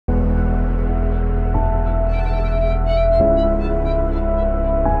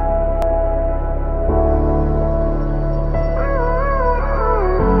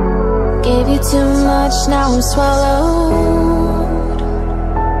much, now I'm swallowed.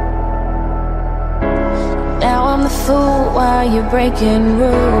 Now I'm the fool while you're breaking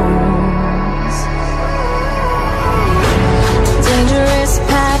rules. Dangerous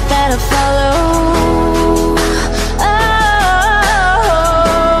path that I follow.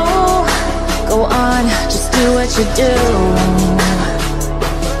 Oh, go on, just do what you do.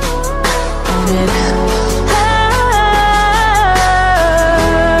 And it hurts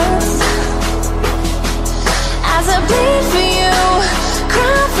as I bleed for you,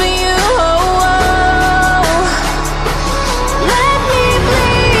 cry for you. Oh, oh. Let me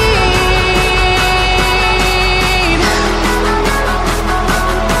bleed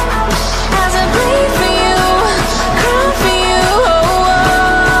as I bleed for you, cry for you. Oh, oh.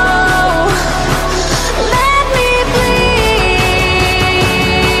 Let me bleed.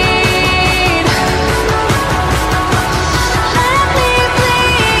 Let me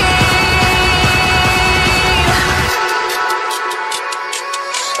bleed.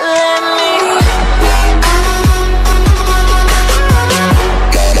 Let me.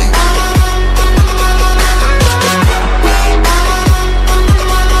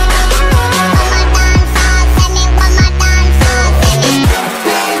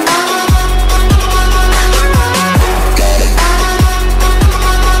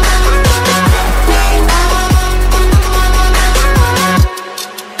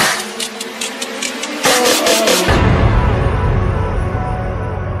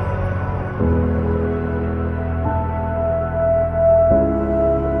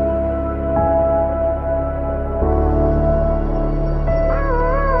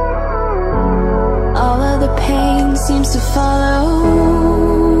 All of the pain seems to follow,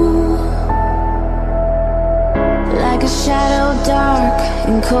 like a shadow, dark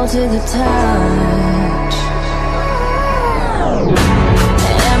and cold to the touch.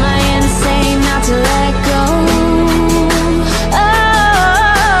 Am I insane not to let go? Oh,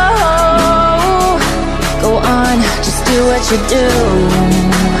 go on, just do what you do.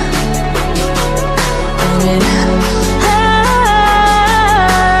 And it hurts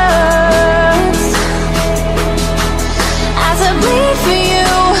as I bleed for you,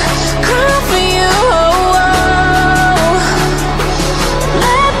 cry for you. Oh, oh.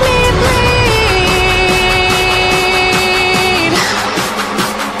 Let me bleed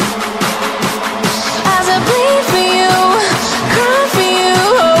as I bleed for you, cry for you.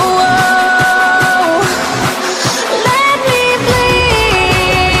 Oh, oh. Let me bleed.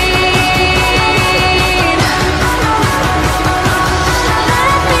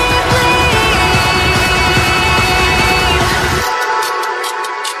 Let me bleed.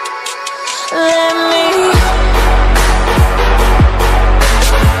 Let me.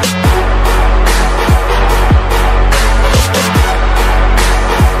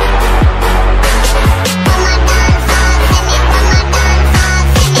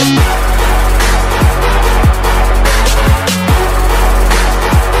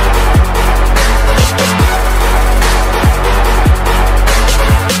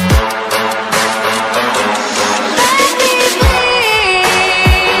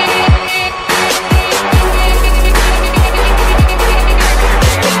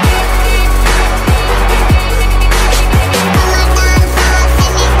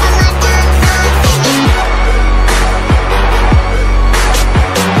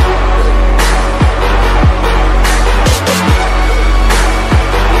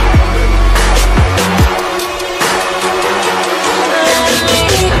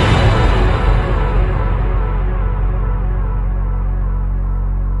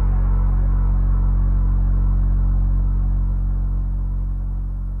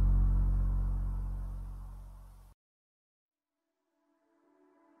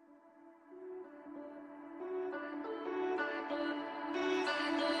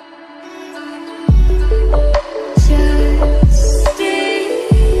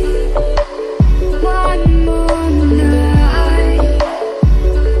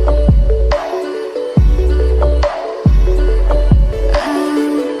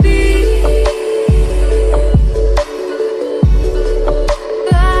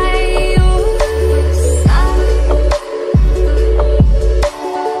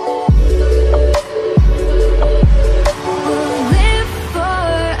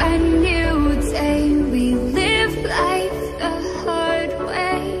 We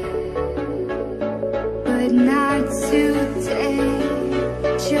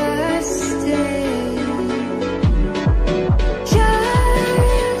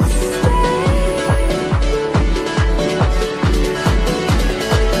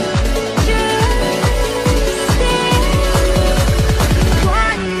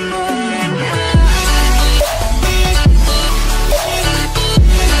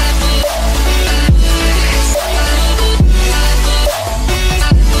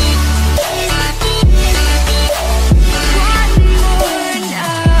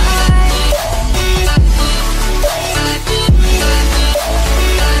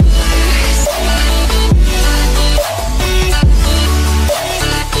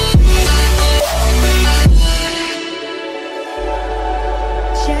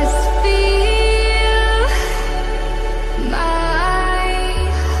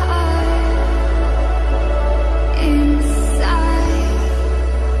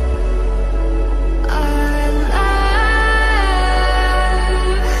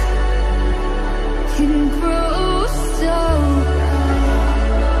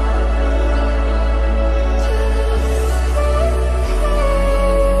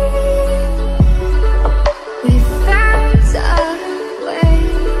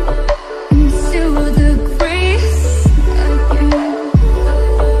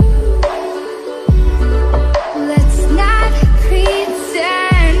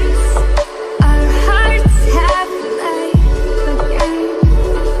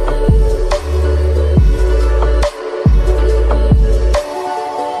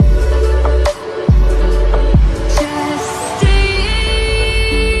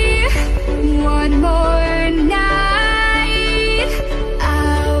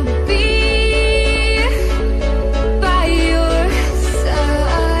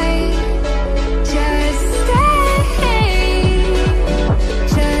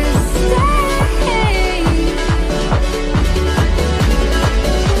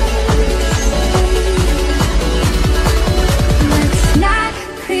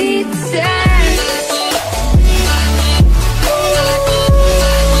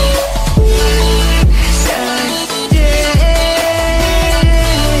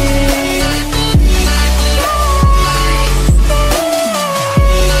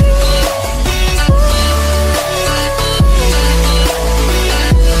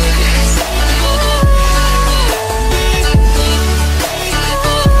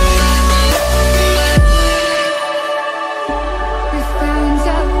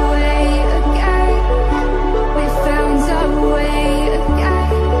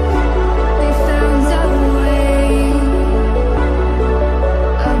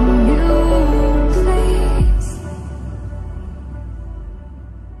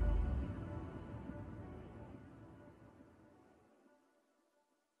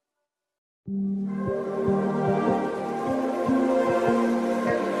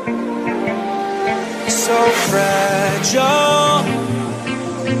jaw,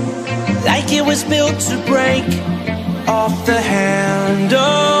 like it was built to break off the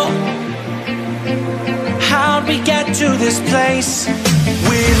handle. How'd we get to this place?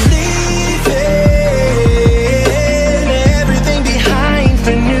 We're leaving everything behind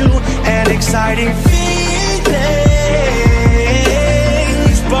for new and exciting feelings,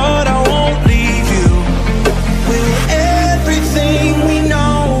 but I won't leave you. Will everything we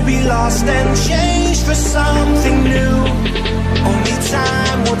know be lost and changed for something new? Only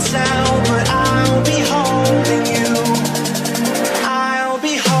time will tell, but I'll be holding you. I'll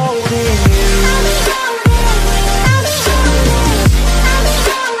be holding you.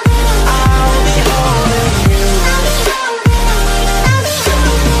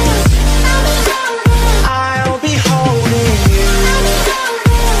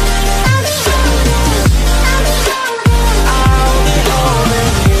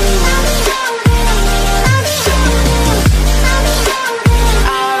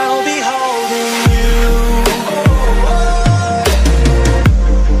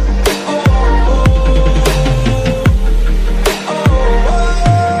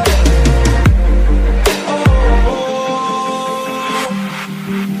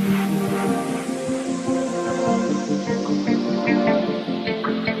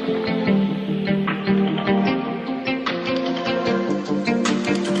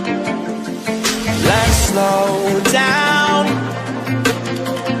 Slow down,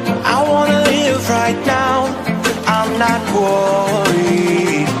 I wanna live right now. I'm not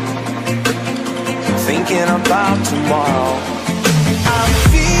worried, thinking about tomorrow. I'm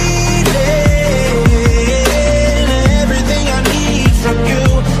feeling everything I need from you.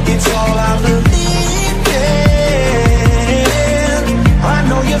 It's all I believe in. I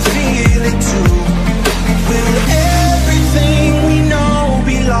know you feel it too. Will everything we know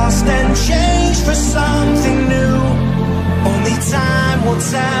be lost and changed for something new? Only time will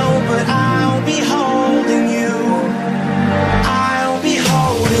tell, but I'll be holding you. I'll be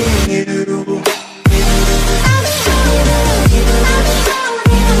holding you.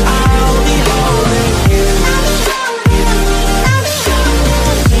 I'll be holding you.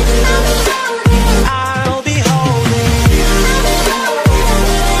 I'll be holding you.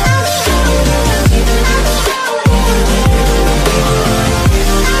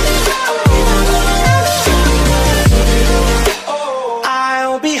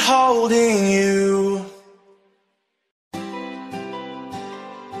 I'll be holding you.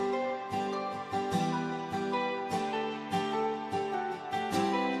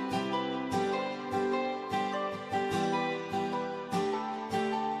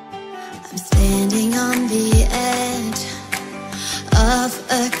 I'm standing on the edge of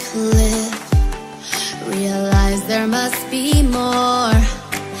a cliff. Realize there must be more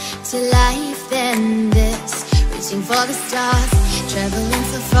to life than this. Reaching for the stars, traveling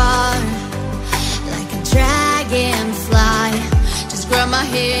so far.